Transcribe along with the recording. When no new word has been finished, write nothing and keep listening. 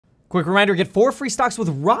Quick reminder, get 4 free stocks with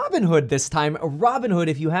Robinhood this time. Robinhood,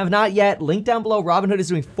 if you have not yet, link down below. Robinhood is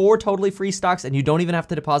doing 4 totally free stocks, and you don't even have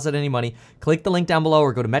to deposit any money. Click the link down below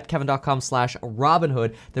or go to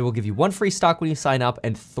metkevin.com/Robinhood. They will give you 1 free stock when you sign up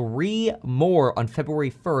and 3 more on February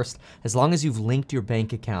 1st, as long as you've linked your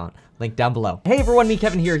bank account. Link down below. Hey everyone, me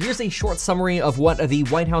Kevin here. Here's a short summary of what the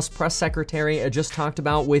White House press secretary just talked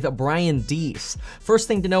about with Brian Deese. First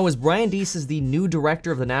thing to know is Brian Deese is the new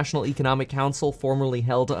director of the National Economic Council, formerly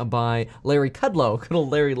held by Larry Kudlow, good old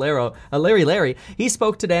Larry. He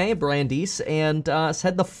spoke today, Brian Deese, and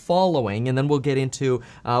said the following, and then we'll get into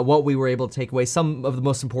what we were able to take away, some of the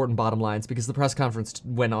most important bottom lines, because the press conference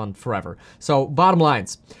went on forever. So, bottom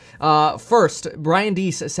lines. First, Brian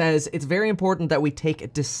Deese says it's very important that we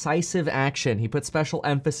take decisive action. He put special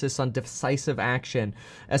emphasis on decisive action,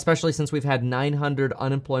 especially since we've had 900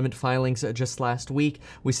 unemployment filings just last week.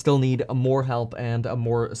 We still need more help and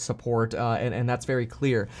more support, and that's very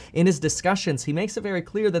clear. In his discussions, he makes it very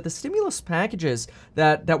clear that the stimulus packages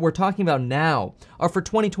that we're talking about now are for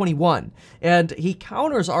 2021, and he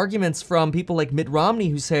counters arguments from people like Mitt Romney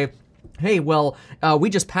who say, hey, well,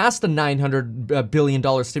 we just passed a $900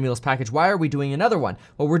 billion stimulus package. Why are we doing another one?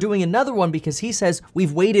 Well, we're doing another one because he says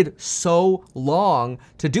we've waited so long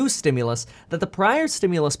to do stimulus that the prior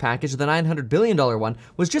stimulus package, the $900 billion one,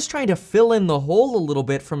 was just trying to fill in the hole a little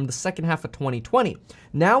bit from the second half of 2020.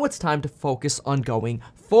 Now it's time to focus on going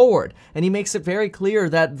forward. And he makes it very clear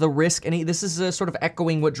that the risk, and this is sort of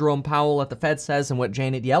echoing what Jerome Powell at the Fed says and what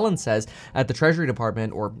Janet Yellen says at the Treasury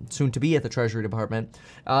Department, or soon to be at the Treasury Department,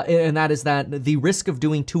 and that is that the risk of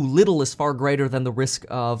doing too little is far greater than the risk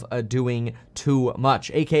of doing too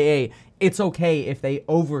much, aka it's okay if they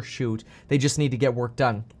overshoot, they just need to get work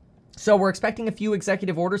done. So we're expecting a few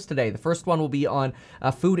executive orders today. The first one will be on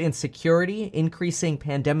food insecurity, increasing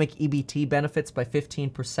pandemic EBT benefits by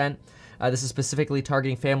 15%. This is specifically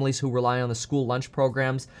targeting families who rely on the school lunch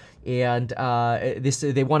programs, and they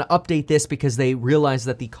want to update this because they realize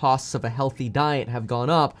that the costs of a healthy diet have gone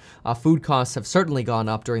up. Food costs have certainly gone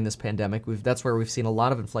up during this pandemic. That's where we've seen a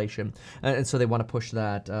lot of inflation, and so they want to push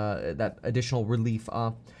that that additional relief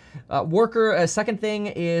up. Second thing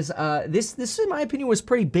is, this in my opinion was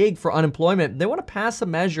pretty big for unemployment. They want to pass a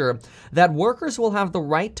measure that workers will have the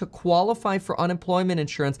right to qualify for unemployment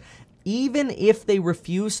insurance even if they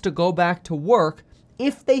refuse to go back to work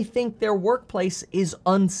if they think their workplace is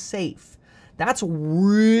unsafe. That's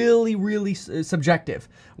really, really subjective.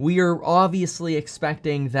 We are obviously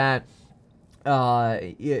expecting that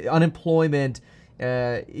unemployment,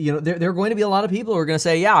 there are going to be a lot of people who are going to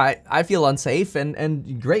say, yeah, I feel unsafe,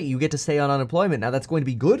 and great, you get to stay on unemployment. Now, that's going to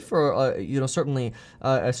be good for, certainly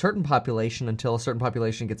a certain population until a certain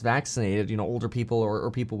population gets vaccinated, older people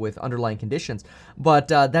or people with underlying conditions. But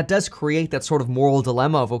that does create that sort of moral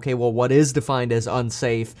dilemma of, okay, well, what is defined as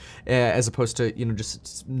unsafe as opposed to,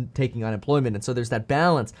 just taking unemployment? And so there's that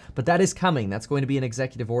balance, but that is coming. That's going to be an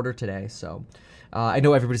executive order today, so... I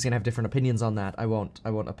know everybody's going to have different opinions on that. I won't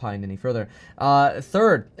opine any further.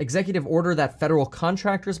 Third, executive order that federal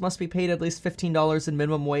contractors must be paid at least $15 in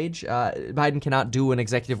minimum wage. Biden cannot do an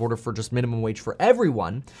executive order for just minimum wage for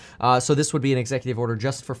everyone. So this would be an executive order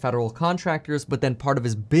just for federal contractors, but then part of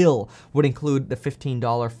his bill would include the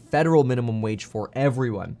 $15 federal minimum wage for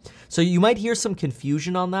everyone. So you might hear some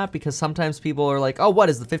confusion on that because sometimes people are like, oh, what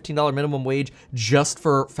is the $15 minimum wage just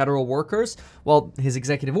for federal workers? Well, his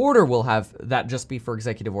executive order will have that just be for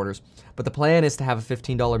executive orders, but the plan is to have a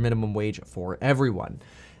 $15 minimum wage for everyone.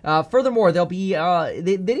 Furthermore, there'll be,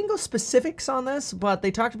 they didn't go specifics on this, but they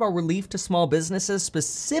talked about relief to small businesses,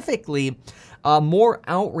 specifically more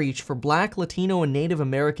outreach for Black, Latino, and Native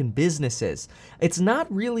American businesses. It's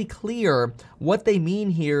not really clear what they mean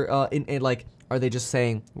here are they just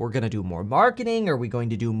saying, we're going to do more marketing? Are we going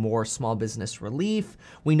to do more small business relief?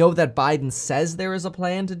 We know that Biden says there is a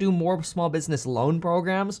plan to do more small business loan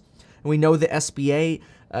programs. And we know the SBA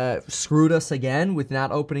screwed us again with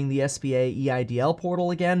not opening the SBA EIDL portal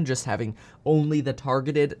again, just having only the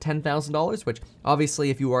targeted $10,000, which obviously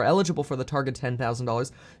if you are eligible for the target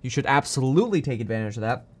 $10,000, you should absolutely take advantage of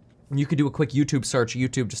that. You could do a quick YouTube search.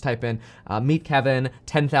 YouTube, just type in Meet Kevin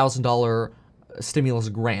 $10,000 stimulus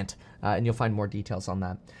grant, and you'll find more details on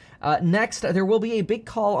that. Next, there will be a big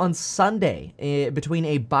call on Sunday between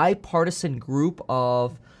a bipartisan group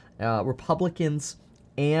of Republicans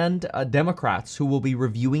and Democrats who will be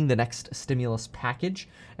reviewing the next stimulus package,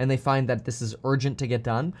 and they find that this is urgent to get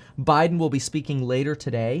done. Biden will be speaking later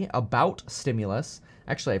today about stimulus.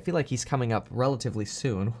 Actually, I feel like he's coming up relatively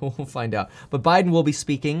soon. We'll find out. But Biden will be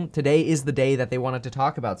speaking. Today is the day that they wanted to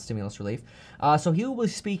talk about stimulus relief. So he will be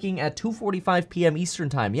speaking at 2:45 p.m. Eastern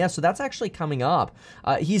time. Yeah, so that's actually coming up.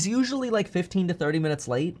 He's usually like 15 to 30 minutes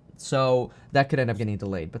late, so that could end up getting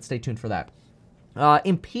delayed, but stay tuned for that.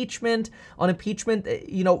 Impeachment,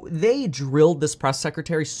 you know, they drilled this press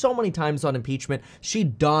secretary so many times on impeachment. She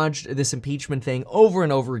dodged this impeachment thing over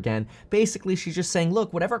and over again. Basically, she's just saying,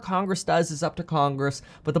 look, whatever Congress does is up to Congress.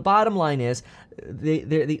 But the bottom line is,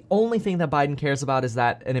 the only thing that Biden cares about is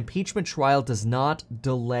that an impeachment trial does not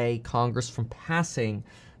delay Congress from passing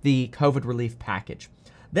the COVID relief package.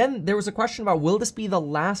 Then there was a question about, will this be the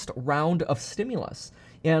last round of stimulus?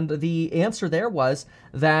 And the answer there was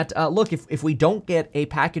that, look, if we don't get a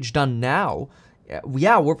package done now,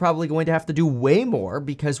 yeah, we're probably going to have to do way more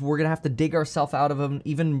because we're going to have to dig ourselves out of an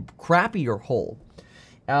even crappier hole.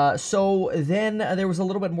 So then there was a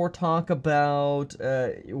little bit more talk about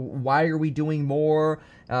why are we doing more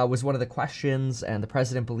was one of the questions, and the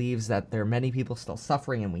president believes that there are many people still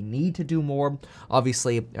suffering and we need to do more.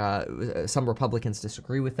 Obviously, some Republicans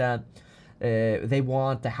disagree with that. They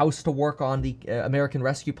want the House to work on the American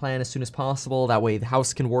Rescue Plan as soon as possible. That way the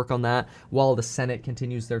House can work on that while the Senate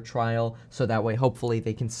continues their trial. So that way, hopefully,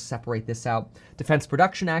 they can separate this out. Defense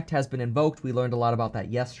Production Act has been invoked. We learned a lot about that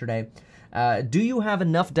yesterday. Do you have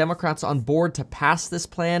enough Democrats on board to pass this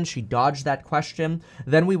plan? She dodged that question.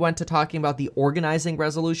 Then we went to talking about the organizing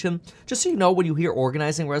resolution. Just so you know, when you hear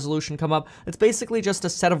organizing resolution come up, it's basically just a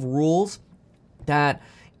set of rules that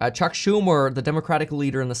Chuck Schumer, the Democratic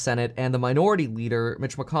leader in the Senate, and the minority leader,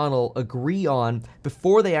 Mitch McConnell, agree on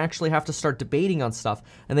before they actually have to start debating on stuff.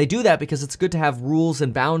 And they do that because it's good to have rules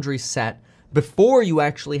and boundaries set before you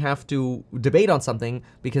actually have to debate on something,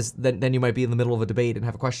 because then you might be in the middle of a debate and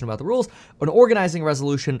have a question about the rules. An organizing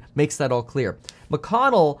resolution makes that all clear.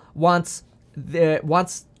 McConnell wants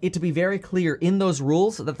it to be very clear in those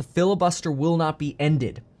rules that the filibuster will not be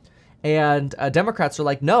ended. And Democrats are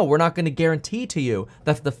like, no, we're not going to guarantee to you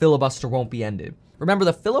that the filibuster won't be ended. Remember,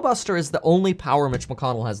 the filibuster is the only power Mitch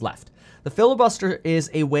McConnell has left. The filibuster is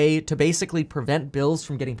a way to basically prevent bills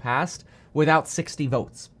from getting passed without 60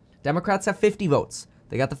 votes. Democrats have 50 votes.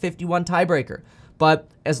 They got the 51 tiebreaker. But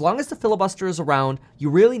as long as the filibuster is around, you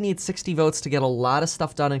really need 60 votes to get a lot of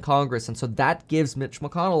stuff done in Congress. And so that gives Mitch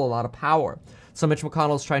McConnell a lot of power. So Mitch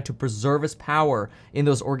McConnell is trying to preserve his power in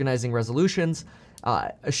those organizing resolutions.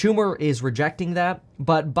 Schumer is rejecting that,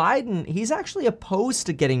 but Biden, he's actually opposed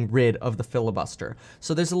to getting rid of the filibuster.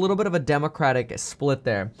 So there's a little bit of a Democratic split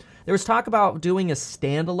there. There was talk about doing a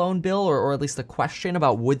standalone bill, or at least a question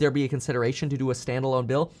about would there be a consideration to do a standalone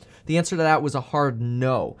bill. The answer to that was a hard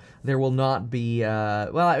no. There will not be,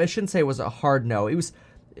 well, I shouldn't say it was a hard no. It was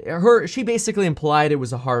she basically implied it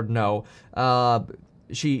was a hard no.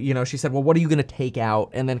 She said, well, what are you going to take out?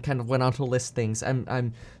 And then kind of went on to list things.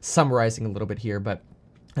 I'm summarizing a little bit here, but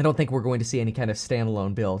I don't think we're going to see any kind of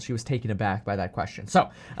standalone bill. She was taken aback by that question. So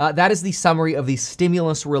that is the summary of the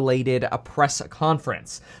stimulus-related press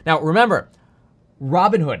conference. Now, remember,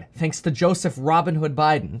 Robinhood, thanks to Joseph Robinhood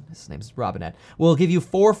Biden, his name's Robinette, will give you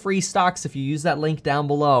 4 free stocks if you use that link down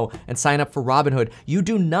below and sign up for Robinhood. You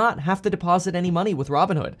do not have to deposit any money with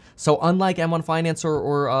Robinhood. So unlike M1 Finance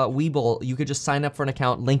or Webull, you could just sign up for an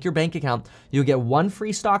account, link your bank account. You'll get 1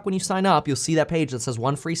 free stock when you sign up. You'll see that page that says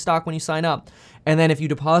 1 free stock when you sign up. And then if you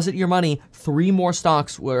deposit your money, 3 more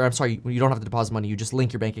stocks, I'm sorry, you don't have to deposit money, you just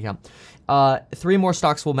link your bank account. 3 more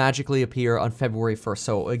stocks will magically appear on February 1st.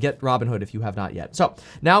 So get Robinhood if you have not yet. So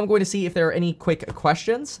now I'm going to see if there are any quick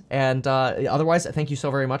questions. And otherwise, thank you so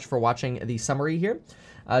very much for watching the summary here.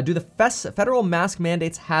 Do the federal mask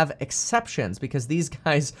mandates have exceptions? Because these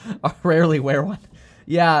guys rarely wear one.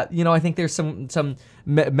 Yeah, you know, I think there's some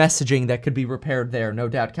messaging that could be repaired there, no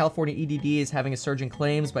doubt. California EDD is having a surge in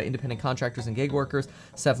claims by independent contractors and gig workers,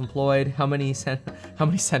 self-employed. How many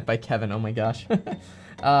sent by Kevin? Oh my gosh.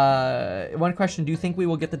 One question, do you think we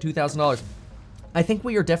will get the $2,000? I think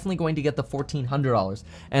we are definitely going to get the $1,400.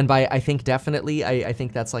 And by I think definitely, I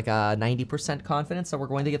think that's like a 90% confidence that we're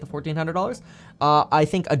going to get the $1,400. I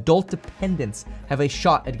think adult dependents have a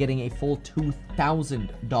shot at getting a full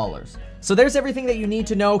 $2,000. So there's everything that you need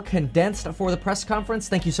to know condensed for the press conference.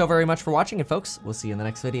 Thank you so very much for watching, and folks, we'll see you in the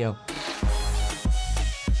next video.